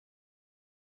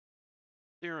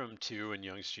Theorem 2 in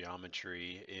Young's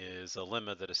geometry is a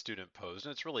lemma that a student posed,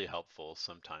 and it's really helpful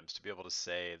sometimes to be able to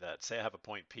say that, say I have a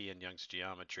point P in Young's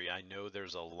geometry, I know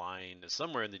there's a line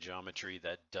somewhere in the geometry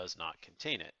that does not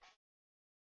contain it.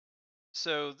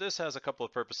 So this has a couple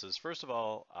of purposes. First of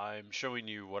all, I'm showing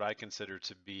you what I consider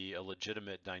to be a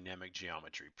legitimate dynamic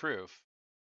geometry proof.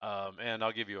 And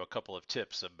I'll give you a couple of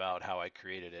tips about how I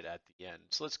created it at the end.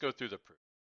 So let's go through the proof.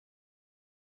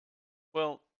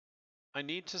 Well, I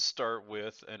need to start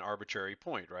with an arbitrary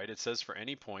point, right? It says for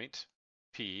any point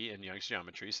P in Young's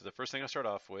geometry. So the first thing I start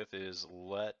off with is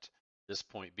let this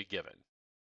point be given,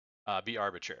 be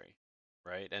arbitrary,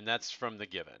 right? And that's from the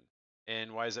given.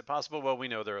 And why is it possible? Well, we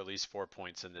know there are at least 4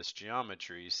 points in this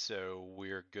geometry, so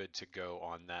we're good to go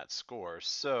on that score.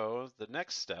 So the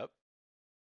next step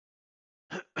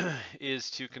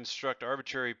is to construct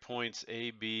arbitrary points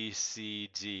A, B, C,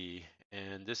 D.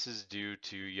 And this is due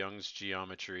to Young's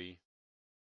geometry.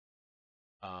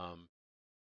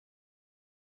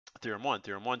 Theorem 1.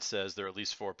 Theorem 1 says there are at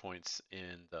least 4 points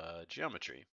in the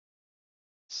geometry.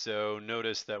 So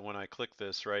notice that when I click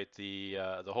this, right, the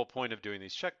whole point of doing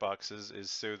these checkboxes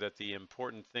is so that the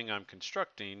important thing I'm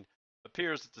constructing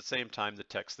appears at the same time the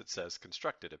text that says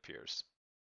constructed appears.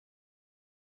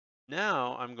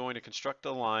 Now I'm going to construct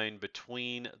a line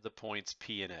between the points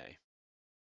P and A.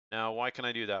 Now, why can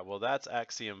I do that? Well, that's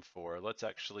axiom 4. Let's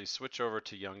actually switch over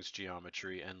to Young's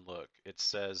geometry and look. It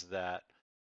says that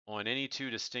on any 2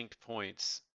 distinct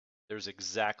points, there's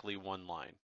exactly one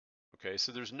line. Okay,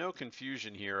 so there's no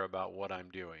confusion here about what I'm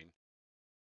doing.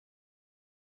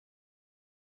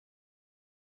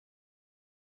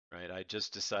 Right, I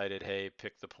just decided, hey,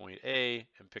 pick the point A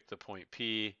and pick the point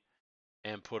P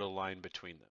and put a line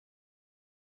between them.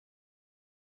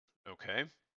 Okay.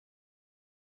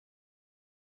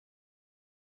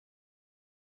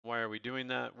 Why are we doing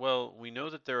that? Well, we know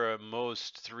that there are at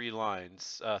most 3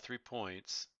 lines, 3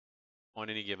 points on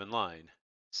any given line.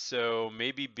 So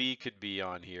maybe B could be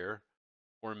on here,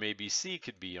 or maybe C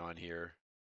could be on here,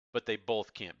 but they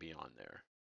both can't be on there.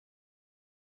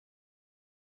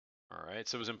 All right,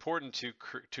 so it was important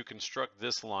to construct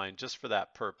this line just for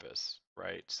that purpose,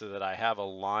 right? So that I have a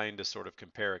line to sort of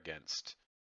compare against.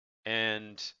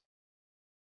 And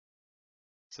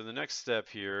so the next step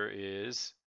here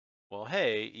is, well,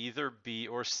 hey, either B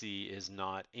or C is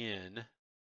not in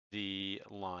the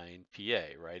line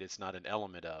PA, right? It's not an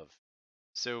element of.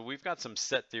 So we've got some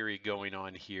set theory going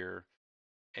on here.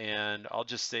 And I'll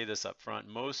just say this up front,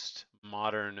 most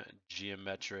modern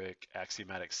geometric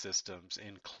axiomatic systems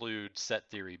include set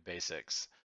theory basics,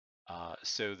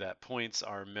 so that points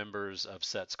are members of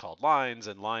sets called lines,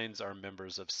 and lines are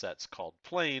members of sets called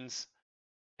planes.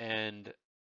 And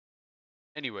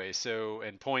anyway, so,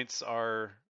 and points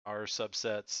are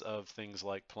subsets of things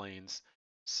like planes.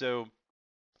 So,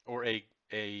 or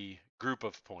a group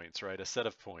of points, right? A set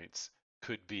of points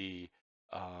could be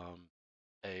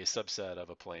a subset of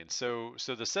a plane. So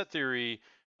the set theory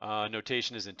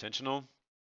notation is intentional,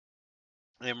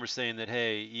 and we're saying that,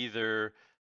 hey, either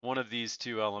one of these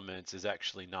 2 elements is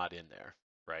actually not in there,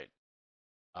 right?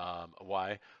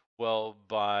 Why? Well,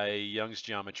 by Young's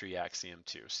geometry axiom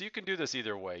 2. So you can do this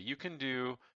either way. You can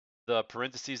do the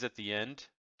parentheses at the end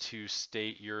to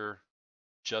state your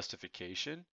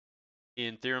justification.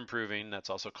 In theorem proving,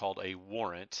 that's also called a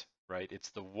warrant, right? It's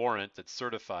the warrant that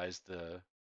certifies the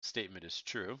statement is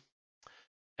true.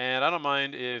 And I don't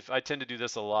mind if I tend to do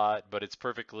this a lot, but it's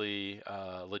perfectly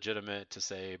legitimate to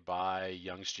say by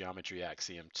Young's geometry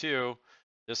axiom 2,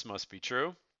 this must be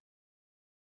true.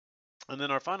 And then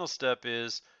our final step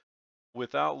is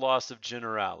without loss of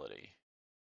generality.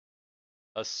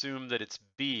 Assume that it's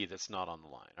B that's not on the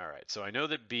line. All right, so I know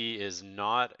that B is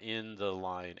not in the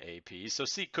line AP, so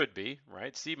C could be,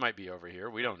 right? C might be over here,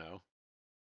 we don't know.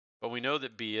 But we know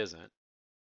that B isn't.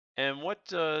 And what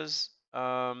does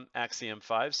axiom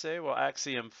 5 say? Well,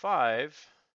 axiom 5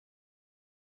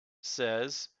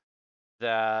 says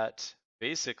that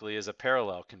basically is a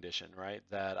parallel condition, right?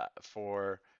 That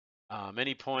for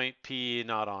any point P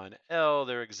not on L,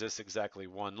 there exists exactly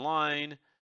one line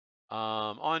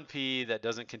on P that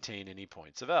doesn't contain any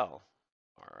points of L.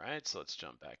 All right, so let's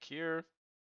jump back here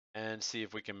and see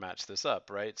if we can match this up,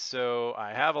 right? So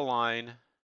I have a line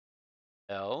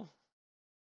L,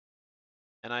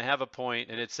 and I have a point,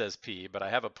 and it says P, but I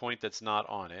have a point that's not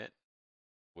on it,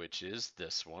 which is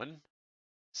this one.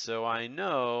 So I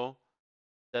know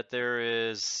that there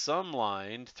is some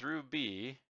line through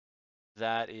B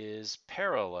that is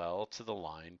parallel to the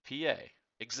line PA,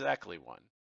 exactly one.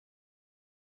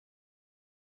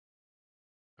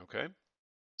 Okay,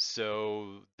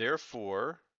 so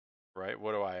therefore, right,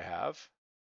 what do I have?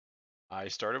 I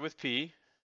started with P,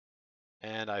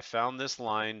 and I found this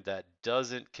line that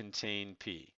doesn't contain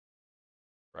P,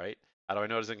 right? How do I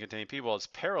know it doesn't contain P? Well, it's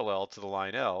parallel to the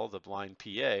line L, the line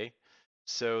PA,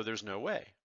 so there's no way.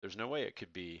 There's no way it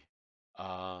could be,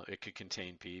 it could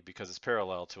contain P because it's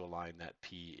parallel to a line that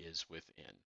P is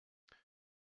within.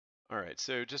 All right,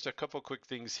 so just a couple quick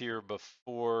things here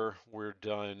before we're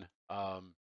done.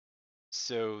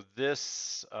 So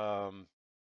this, let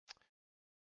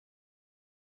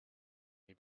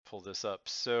me pull this up.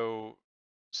 So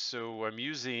I'm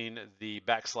using the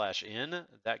backslash n,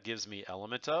 that gives me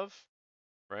element of,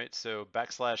 right? So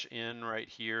backslash n right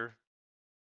here,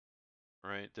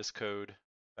 right? This code,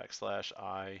 backslash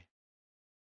I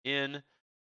n,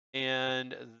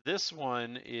 and this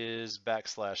one is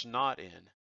backslash not n.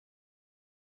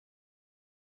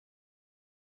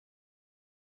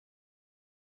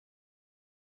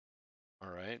 All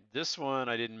right, this one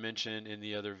I didn't mention in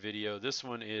the other video. This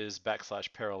one is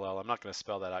backslash parallel. I'm not going to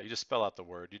spell that out. You just spell out the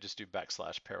word. You just do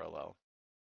backslash parallel.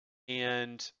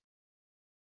 And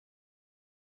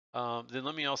then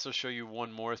let me also show you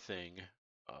one more thing,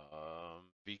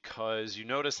 because you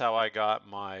notice how I got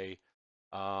my,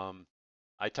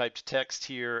 I typed text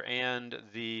here and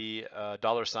the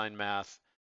 $ math,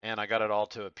 and I got it all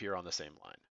to appear on the same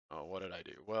line. Oh, what did I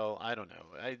do? Well, I don't know.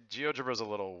 GeoGebra is a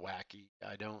little wacky.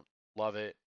 I don't love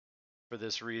it for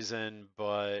this reason,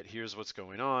 but here's what's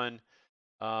going on.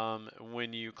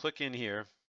 When you click in here,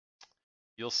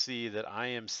 you'll see that I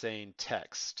am saying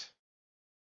text,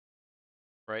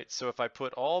 right? So if I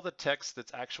put all the text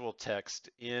that's actual text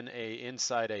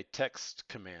inside a text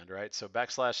command, right? So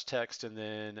backslash text and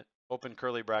then open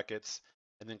curly brackets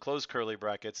and then close curly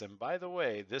brackets. And by the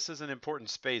way, this is an important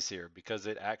space here because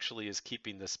it actually is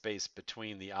keeping the space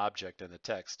between the object and the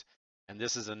text. And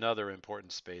this is another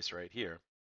important space right here.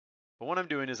 But what I'm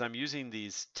doing is I'm using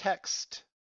these text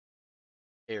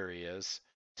areas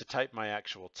to type my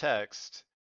actual text,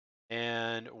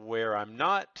 and where I'm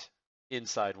not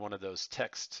inside one of those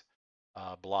text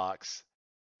blocks,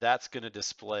 that's going to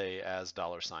display as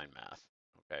 $math.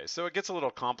 Okay, so it gets a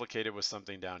little complicated with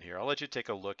something down here. I'll let you take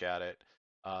a look at it.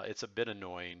 It's a bit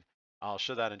annoying. I'll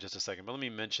show that in just a second, but let me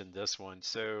mention this one.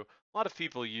 So a lot of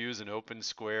people use an open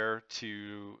square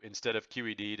to, instead of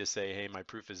QED, to say, hey, my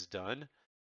proof is done.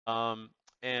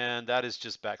 And that is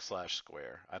just backslash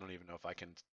square. I don't even know if I can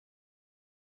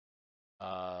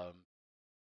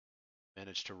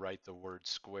manage to write the word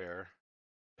square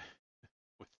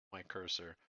with my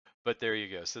cursor. But there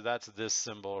you go. So that's this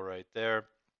symbol right there.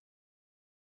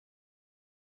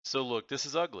 So look, this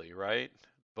is ugly, right?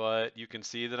 But you can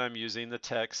see that I'm using the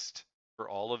text for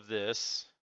all of this,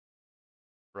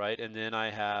 right? And then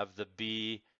I have the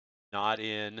B not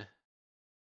in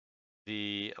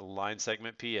the line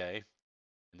segment PA.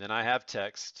 And then I have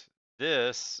text.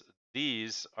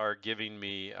 These are giving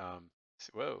me,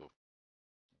 whoa,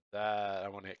 that I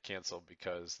want to hit cancel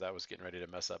because that was getting ready to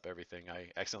mess up everything. I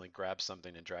accidentally grabbed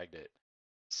something and dragged it.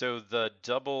 So the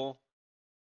double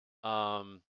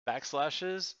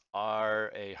backslashes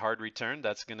are a hard return.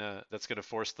 That's gonna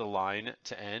force the line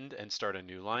to end and start a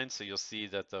new line. So you'll see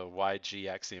that the YG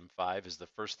axiom 5 is the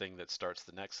first thing that starts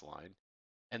the next line.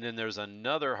 And then there's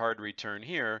another hard return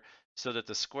here so that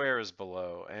the square is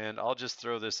below. And I'll just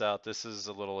throw this out. This is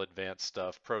a little advanced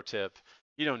stuff. Pro tip,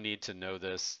 you don't need to know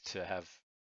this to have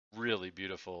really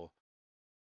beautiful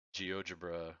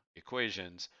GeoGebra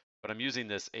equations, but I'm using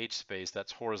this H space,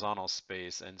 that's horizontal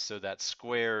space, and so that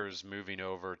square is moving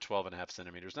over 12.5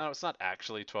 centimeters. Now, it's not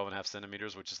actually 12.5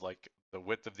 centimeters, which is like the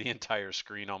width of the entire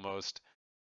screen almost,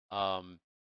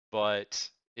 but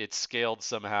it's scaled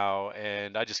somehow,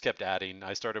 and I just kept adding.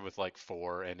 I started with like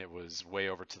 4, and it was way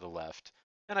over to the left,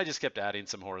 and I just kept adding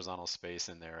some horizontal space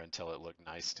in there until it looked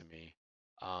nice to me.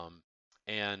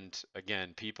 And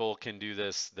again, people can do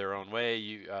this their own way.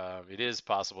 It is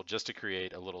possible just to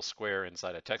create a little square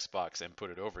inside a text box and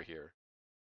put it over here,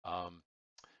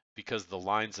 because the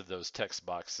lines of those text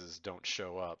boxes don't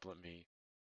show up. Let me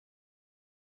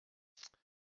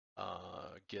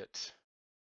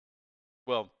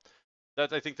well,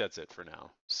 I think that's it for now.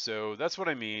 So that's what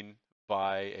I mean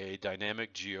by a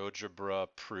dynamic GeoGebra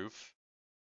proof,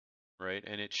 right?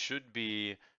 And it should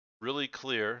be really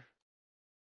clear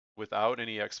without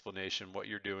any explanation what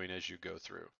you're doing as you go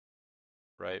through,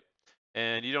 right?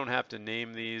 And you don't have to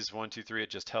name these 1, 2, 3, it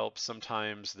just helps.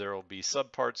 Sometimes there will be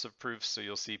subparts of proofs, so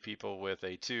you'll see people with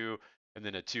a 2, and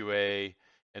then a 2A,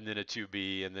 and then a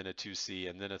 2B, and then a 2C,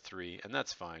 and then a 3, and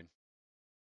that's fine.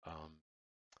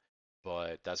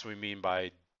 But that's what we mean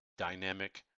by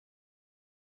dynamic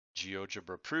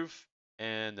GeoGebra proof,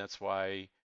 and that's why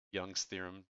Young's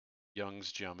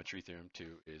geometry theorem 2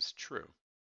 is true.